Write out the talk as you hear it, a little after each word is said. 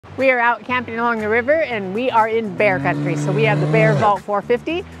We are out camping along the river and we are in bear country. So we have the BearVault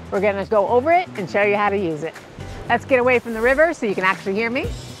 450. We're gonna go over it and show you how to use it. Let's get away from the river so you can actually hear me.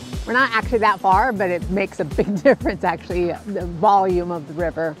 We're not actually that far, but it makes a big difference actually, the volume of the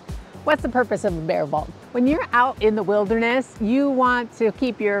river. What's the purpose of a BearVault? When you're out in the wilderness, you want to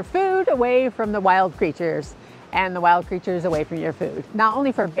keep your food away from the wild creatures and the wild creatures away from your food. Not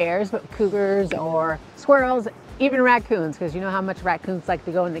only for bears, but cougars or squirrels, even raccoons, because you know how much raccoons like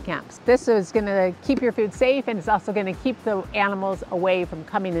to go into camps. This is gonna keep your food safe, and it's also gonna keep the animals away from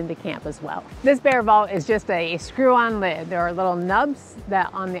coming into camp as well. This BearVault is just a screw-on lid. There are little nubs that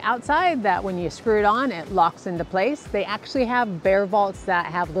on the outside that when you screw it on, it locks into place. They actually have BearVaults that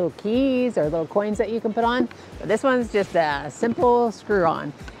have little keys or little coins that you can put on, but this one's just a simple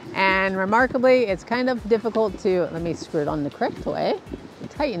screw-on. And remarkably, it's kind of difficult to, let me screw it on the correct way,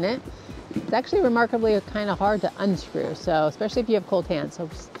 tighten it. It's actually remarkably kind of hard to unscrew, so especially if you have cold hands. So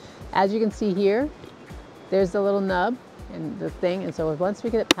as you can see here, there's the little nub and the thing, and so once we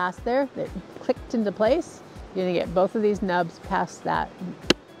get it past there, it clicked into place. You're gonna get both of these nubs past that,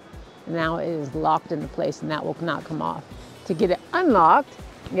 and now it is locked into place, and that will not come off. To get it unlocked,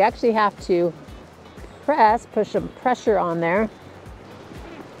 you actually have to push some pressure on there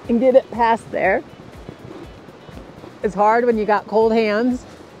and get it past there. It's hard when you got cold hands.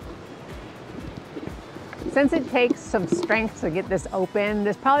 Since it takes some strength to get this open,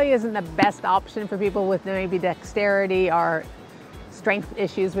 this probably isn't the best option for people with maybe dexterity or strength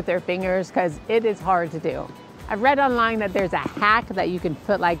issues with their fingers, because it is hard to do. I've read online that there's a hack that you can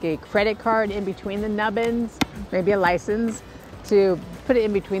put like a credit card in between the nubbins, maybe a license, to put it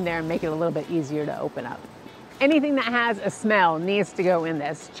in between there and make it a little bit easier to open up. Anything that has a smell needs to go in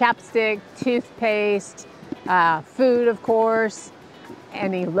this. Chapstick, toothpaste, food, of course,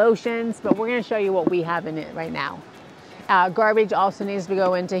 any lotions, but we're going to show you what we have in it right now. Garbage also needs to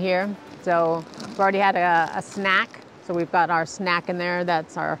go into here. So we've already had a snack. So we've got our snack in there.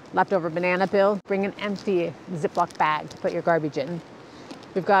 That's our leftover banana peel. Bring an empty Ziploc bag to put your garbage in.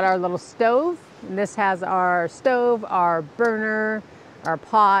 We've got our little stove. And this has our stove, our burner, our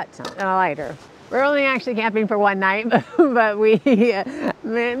pot, and a lighter. We're only actually camping for one night, but we may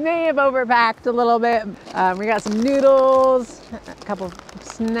have overpacked a little bit. We got some noodles, a couple of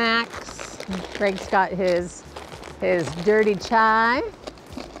snacks. Greg's got his dirty chai.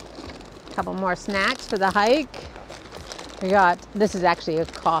 A couple more snacks for the hike. We got, this is actually a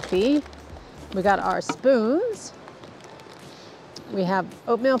coffee. We got our spoons. We have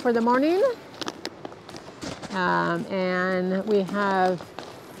oatmeal for the morning. And we have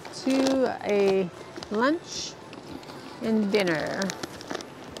a lunch and dinner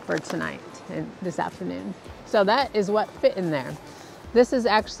for tonight and this afternoon. So that is what fit in there. This is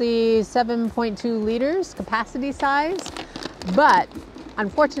actually 7.2 liters capacity size, but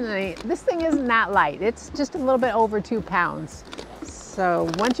unfortunately, this thing isn't that light. It's just a little bit over 2 pounds.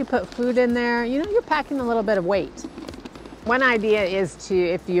 So once you put food in there, you know, you're packing a little bit of weight. One idea is to,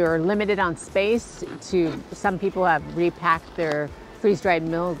 if you're limited on space, some people have repacked their freeze-dried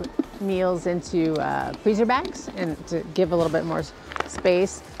meals into freezer bags, and to give a little bit more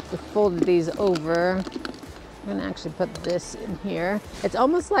space. We folded these over. I'm gonna actually put this in here. It's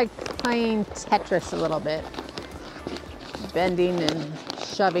almost like playing Tetris a little bit. Bending and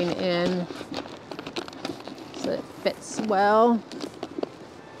shoving in so it fits well.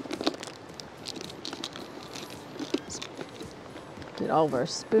 Get all of our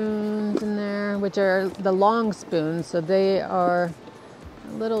spoons in there, which are the long spoons, so they are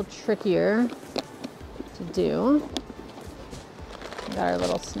a little trickier to do. We got our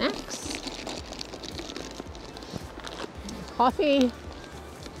little snacks, coffee,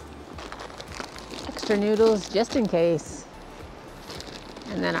 extra noodles just in case,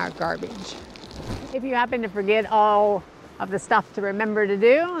 and then our garbage. If you happen to forget all of the stuff to remember to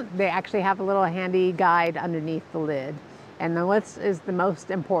do, they actually have a little handy guide underneath the lid. And the list is the most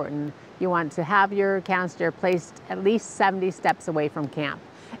important. You want to have your canister placed at least 70 steps away from camp.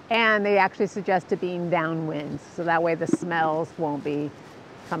 And they actually suggest it being downwind, so that way the smells won't be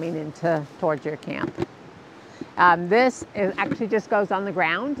coming towards your camp. This actually just goes on the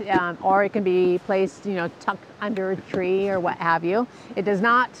ground, or it can be placed, you know, tucked under a tree or what have you. It does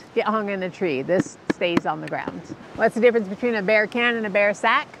not get hung in a tree. This stays on the ground. What's the difference between a bear can and a bear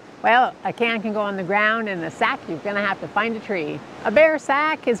sack? Well, a can can go on the ground, and the sack, you're gonna have to find a tree. A bear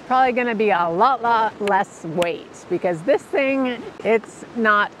sack is probably gonna be a lot less weight, because this thing, it's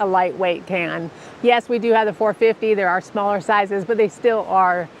not a lightweight can. Yes, we do have the 450, there are smaller sizes, but they still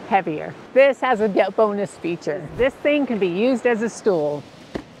are heavier. This has a bonus feature. This thing can be used as a stool.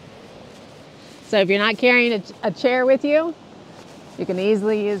 So if you're not carrying a chair with you, You can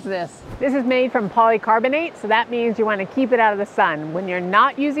easily use this. This is made from polycarbonate, so that means you want to keep it out of the sun. When you're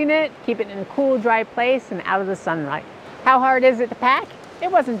not using it, keep it in a cool, dry place and out of the sunlight. How hard is it to pack?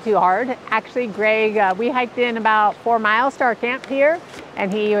 It wasn't too hard. Actually, Greg, we hiked in about 4 miles to our camp here,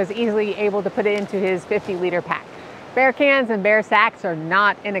 and he was easily able to put it into his 50-liter pack. Bear cans and bear sacks are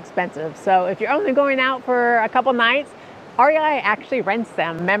not inexpensive, so if you're only going out for a couple nights, REI actually rents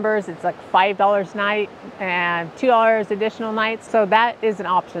them. Members, it's like $5 a night and $2 additional nights, so that is an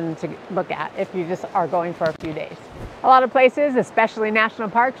option to look at if you just are going for a few days. A lot of places, especially national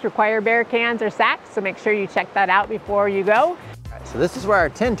parks, require bear cans or sacks, so make sure you check that out before you go. So this is where our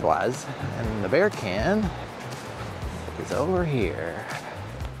tent was, and the bear can is over here.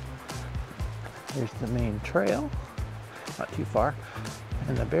 Here's the main trail, not too far,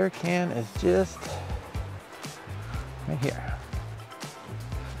 and the bear can is just right here.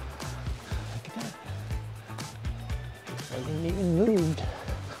 Look at that. It hasn't even moved.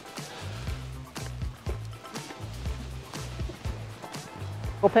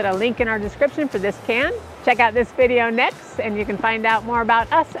 We'll put a link in our description for this can. Check out this video next, and you can find out more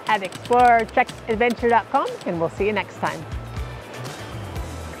about us at explorertrekadventure.com, and we'll see you next time.